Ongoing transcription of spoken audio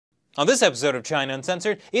On this episode of China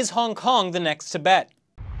Uncensored, is Hong Kong the next Tibet?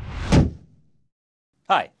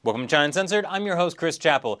 Hi, welcome to China Uncensored. I'm your host, Chris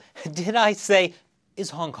Chappell. Did I say,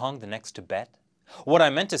 is Hong Kong the next Tibet? What I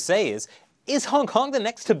meant to say is Hong Kong the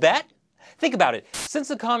next Tibet? Think about it. Since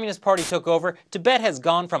the Communist Party took over, Tibet has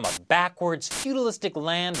gone from a backwards, feudalistic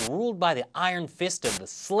land ruled by the iron fist of the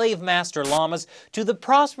slave master lamas to the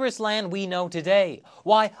prosperous land we know today.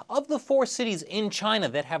 Why, of the 4 cities in China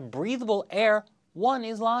that have breathable air, one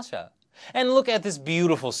is Lhasa. And look at this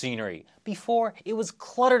beautiful scenery. Before, it was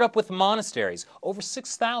cluttered up with monasteries, over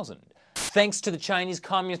 6,000. Thanks to the Chinese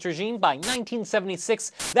Communist regime, by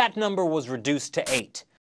 1976, that number was reduced to 8.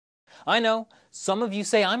 I know, some of you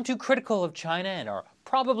say I'm too critical of China and are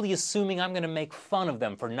probably assuming I'm going to make fun of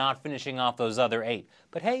them for not finishing off those other 8.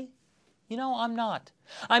 But hey, you know, I'm not.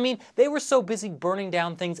 I mean, they were so busy burning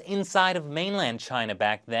down things inside of mainland China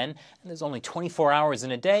back then, and there's only 24 hours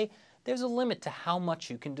in a day, there's a limit to how much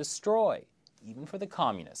you can destroy, even for the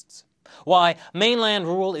communists. Why, mainland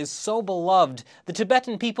rule is so beloved, the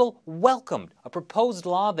Tibetan people welcomed a proposed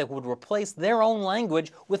law that would replace their own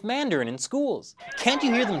language with Mandarin in schools. Can't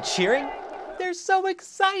you hear them cheering? They're so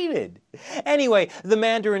excited! Anyway, the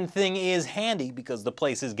Mandarin thing is handy because the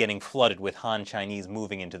place is getting flooded with Han Chinese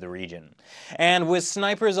moving into the region. And with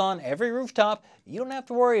snipers on every rooftop, you don't have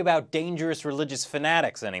to worry about dangerous religious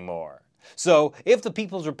fanatics anymore. So, if the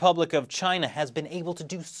People's Republic of China has been able to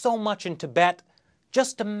do so much in Tibet,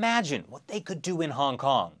 just imagine what they could do in Hong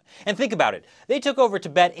Kong. And think about it, they took over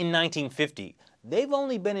Tibet in 1950. They've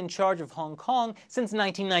only been in charge of Hong Kong since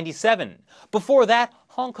 1997. Before that,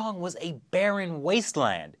 Hong Kong was a barren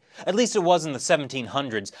wasteland. At least it was in the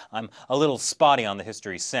 1700s. I'm a little spotty on the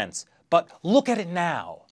history since. But look at it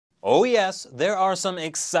now. Oh yes, there are some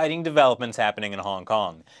exciting developments happening in Hong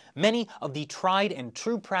Kong. Many of the tried and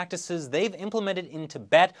true practices they've implemented in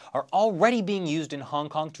Tibet are already being used in Hong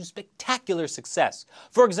Kong to spectacular success.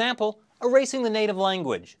 For example, erasing the native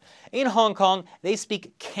language. In Hong Kong, they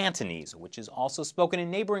speak Cantonese, which is also spoken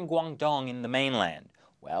in neighboring Guangdong in the mainland.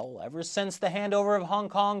 Well, ever since the handover of Hong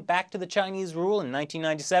Kong back to the Chinese rule in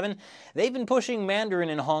 1997, they've been pushing Mandarin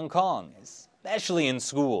in Hong Kong, especially in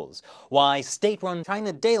schools. Why, state-run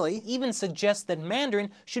China Daily even suggests that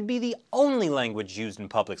Mandarin should be the only language used in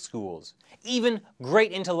public schools. Even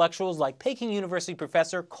great intellectuals like Peking University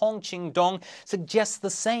professor Kong Qingdong suggests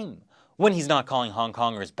the same, when he's not calling Hong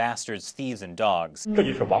Kongers bastards, thieves, and dogs. 这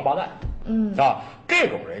就是王八蛋，这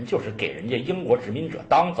种人就是给人家英国殖民者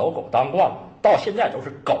当走狗当惯了，到现在都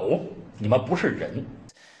是狗，你们不是人。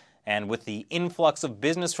 And with the influx of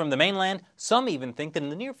business from the mainland, some even think that in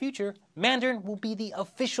the near future, Mandarin will be the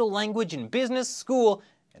official language in business, school,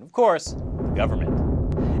 and of course, the government.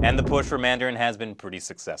 And the push for Mandarin has been pretty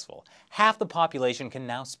successful. Half the population can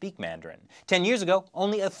now speak Mandarin. 10 years ago,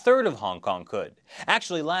 only 1/3 of Hong Kong could.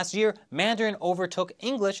 Actually, last year, Mandarin overtook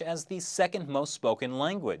English as the second most spoken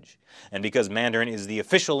language. And because Mandarin is the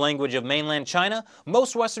official language of mainland China,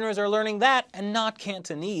 most Westerners are learning that and not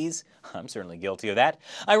Cantonese. I'm certainly guilty of that.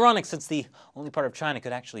 Ironic, since the only part of China I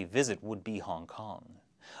could actually visit would be Hong Kong.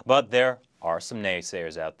 But there are some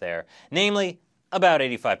naysayers out there, namely about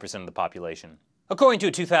 85% of the population. According to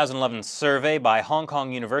a 2011 survey by Hong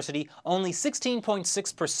Kong University, only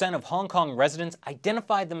 16.6% of Hong Kong residents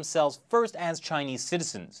identified themselves first as Chinese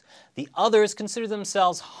citizens. The others consider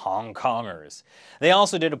themselves Hong Kongers. They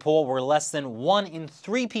also did a poll where less than 1 in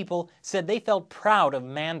 3 people said they felt proud of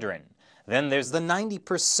Mandarin. Then there's the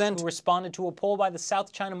 90% who responded to a poll by the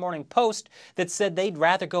South China Morning Post that said they'd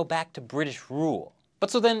rather go back to British rule.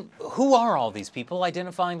 But so then, who are all these people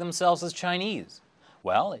identifying themselves as Chinese?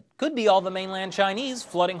 Well, it could be all the mainland Chinese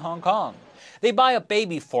flooding Hong Kong. They buy up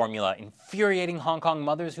baby formula, infuriating Hong Kong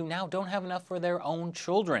mothers who now don't have enough for their own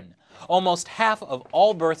children. Almost half of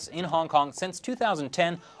all births in Hong Kong since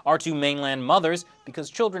 2010 are to mainland mothers because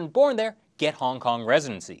children born there get Hong Kong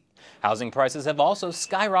residency. Housing prices have also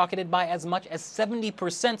skyrocketed by as much as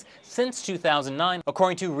 70% since 2009,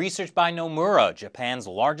 according to research by Nomura, Japan's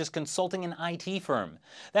largest consulting and IT firm.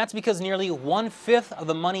 That's because nearly 1/5 of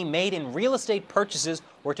the money made in real estate purchases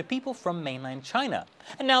were to people from mainland China.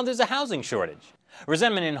 And now there's a housing shortage.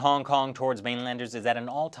 Resentment in Hong Kong towards mainlanders is at an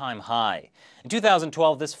all-time high. In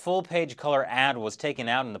 2012, this full-page color ad was taken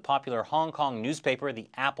out in the popular Hong Kong newspaper, the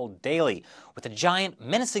Apple Daily, with a giant,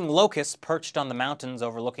 menacing locust perched on the mountains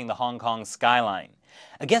overlooking the Hong Kong skyline.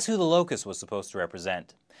 Guess who the locust was supposed to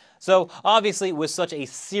represent? So, obviously, with such a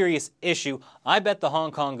serious issue, I bet the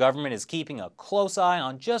Hong Kong government is keeping a close eye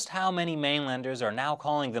on just how many mainlanders are now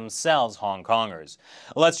calling themselves Hong Kongers.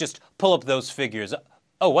 Let's just pull up those figures.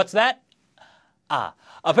 Oh, what's that?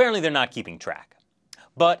 Apparently they're not keeping track.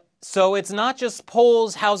 But So it's not just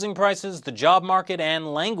polls, housing prices, the job market,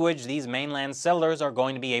 and language these mainland settlers are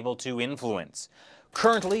going to be able to influence.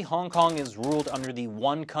 Currently, Hong Kong is ruled under the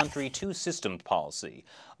one country, two systems policy.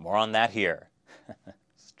 More on that here.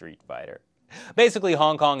 Street Fighter. Basically,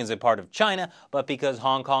 Hong Kong is a part of China, but because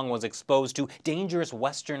Hong Kong was exposed to dangerous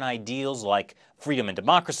Western ideals like freedom and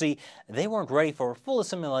democracy, they weren't ready for full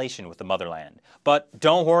assimilation with the motherland. But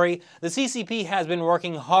don't worry, the CCP has been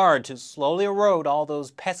working hard to slowly erode all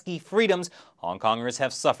those pesky freedoms Hong Kongers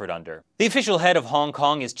have suffered under. The official head of Hong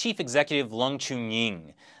Kong is Chief Executive Leung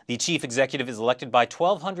Chun-ying. The chief executive is elected by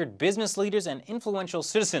 1,200 business leaders and influential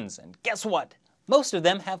citizens, and guess what? Most of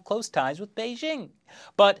them have close ties with Beijing.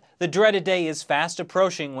 But the dreaded day is fast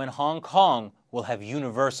approaching when Hong Kong will have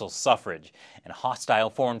universal suffrage, and hostile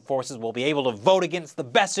foreign forces will be able to vote against the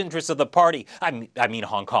best interests of the party, I mean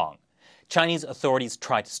Hong Kong. Chinese authorities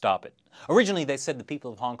tried to stop it. Originally, they said the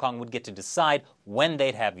people of Hong Kong would get to decide when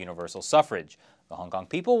they'd have universal suffrage. The Hong Kong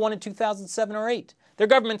people wanted 2007 or 8. Their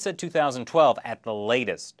government said 2012 at the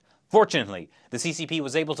latest. Fortunately, the CCP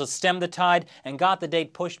was able to stem the tide and got the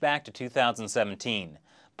date pushed back to 2017.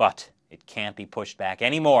 But it can't be pushed back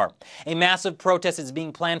anymore. A massive protest is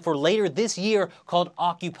being planned for later this year called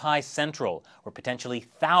Occupy Central, where potentially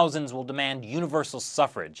thousands will demand universal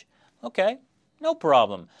suffrage. Okay, no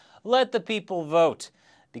problem. Let the people vote,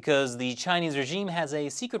 because the Chinese regime has a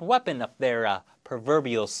secret weapon up their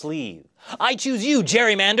proverbial sleeve. I choose you,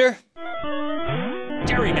 gerrymander!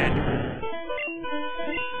 Gerrymander!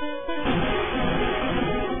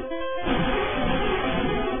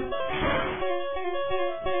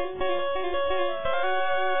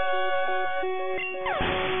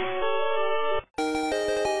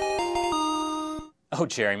 Oh,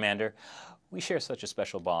 gerrymander, we share such a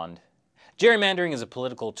special bond. Gerrymandering is a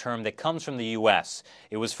political term that comes from the U.S.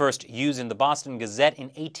 It was first used in the Boston Gazette in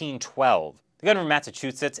 1812. The governor of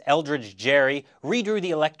Massachusetts, Eldridge Gerry, redrew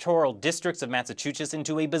the electoral districts of Massachusetts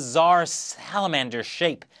into a bizarre salamander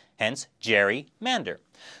shape, hence gerrymander.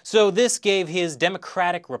 So this gave his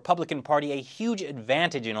Democratic Republican Party a huge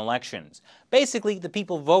advantage in elections. Basically, the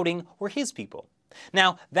people voting were his people.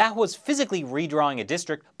 Now, that was physically redrawing a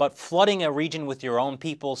district, but flooding a region with your own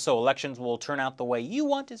people so elections will turn out the way you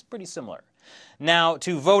want is pretty similar. Now,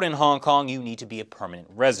 to vote in Hong Kong, you need to be a permanent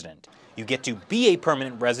resident. You get to be a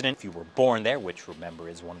permanent resident if you were born there, which, remember,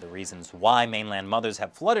 is one of the reasons why mainland mothers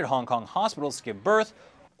have flooded Hong Kong hospitals to give birth,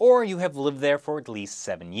 or you have lived there for at least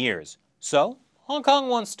 7 years. So, Hong Kong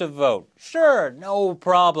wants to vote. Sure, no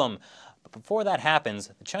problem. But before that happens,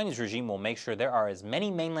 the Chinese regime will make sure there are as many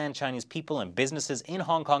mainland Chinese people and businesses in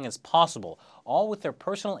Hong Kong as possible, all with their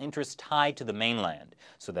personal interests tied to the mainland,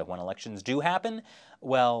 so that when elections do happen,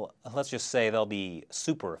 well, let's just say they'll be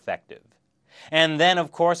super effective. And then,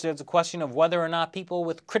 of course, there's a question of whether or not people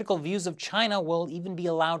with critical views of China will even be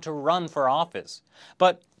allowed to run for office.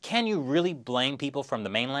 But can you really blame people from the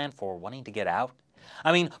mainland for wanting to get out?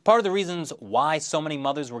 I mean, part of the reasons why so many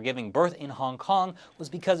mothers were giving birth in Hong Kong was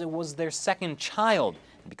because it was their second child.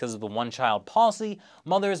 And because of the one-child policy,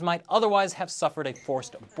 mothers might otherwise have suffered a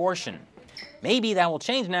forced abortion. Maybe that will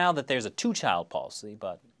change now that there's a two-child policy,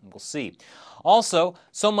 but we'll see. Also,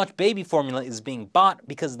 so much baby formula is being bought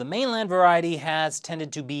because the mainland variety has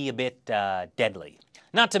tended to be a bit deadly.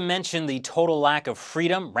 Not to mention the total lack of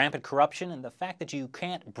freedom, rampant corruption, and the fact that you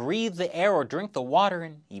can't breathe the air or drink the water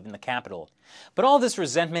in even the capital. But all this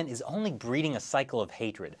resentment is only breeding a cycle of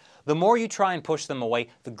hatred. The more you try and push them away,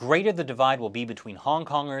 the greater the divide will be between Hong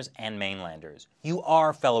Kongers and mainlanders. You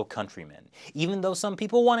are fellow countrymen. Even though some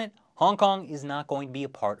people want it, Hong Kong is not going to be a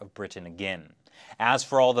part of Britain again. As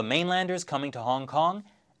for all the mainlanders coming to Hong Kong,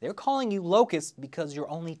 they're calling you locusts because you're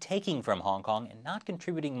only taking from Hong Kong and not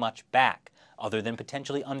contributing much back, other than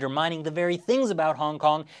potentially undermining the very things about Hong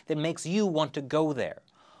Kong that makes you want to go there.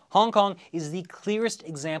 Hong Kong is the clearest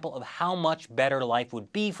example of how much better life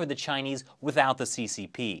would be for the Chinese without the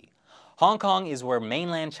CCP. Hong Kong is where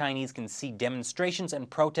mainland Chinese can see demonstrations and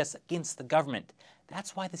protests against the government.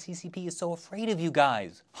 That's why the CCP is so afraid of you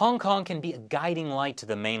guys. Hong Kong can be a guiding light to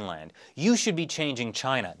the mainland. You should be changing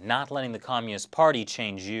China, not letting the Communist Party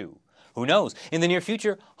change you. Who knows, in the near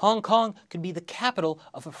future, Hong Kong could be the capital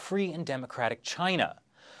of a free and democratic China.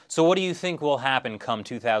 So what do you think will happen come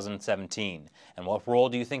 2017? And what role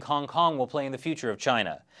do you think Hong Kong will play in the future of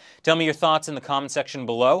China? Tell me your thoughts in the comment section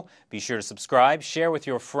below. Be sure to subscribe, share with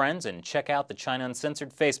your friends, and check out the China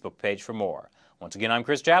Uncensored Facebook page for more. Once again, I'm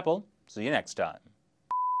Chris Chappell. See you next time.